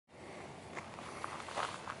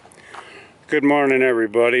Good morning,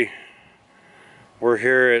 everybody. We're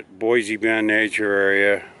here at Boise Bend Nature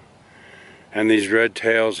Area, and these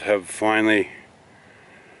redtails have finally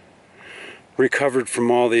recovered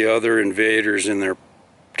from all the other invaders in their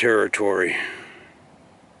territory.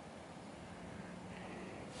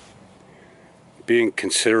 Being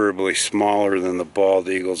considerably smaller than the bald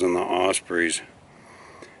eagles and the ospreys,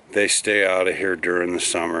 they stay out of here during the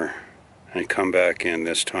summer and come back in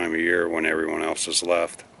this time of year when everyone else has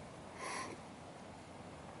left.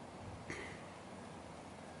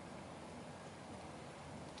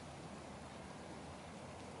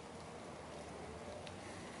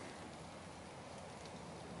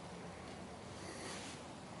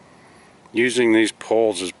 Using these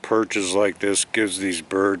poles as perches like this gives these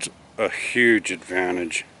birds a huge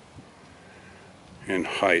advantage in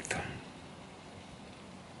height.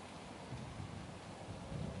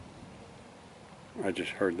 I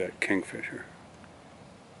just heard that kingfisher.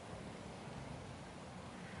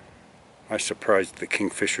 I surprised the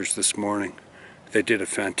kingfishers this morning. They did a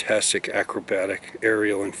fantastic acrobatic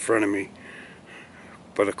aerial in front of me,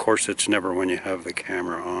 but of course it's never when you have the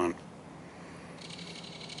camera on.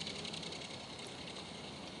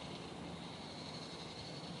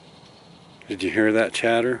 Did you hear that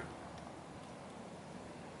chatter?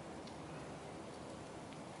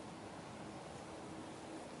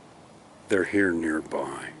 They're here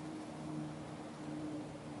nearby.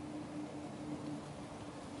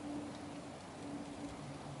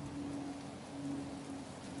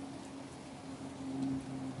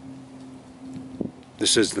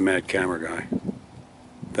 This is the Mad Camera Guy.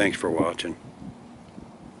 Thanks for watching.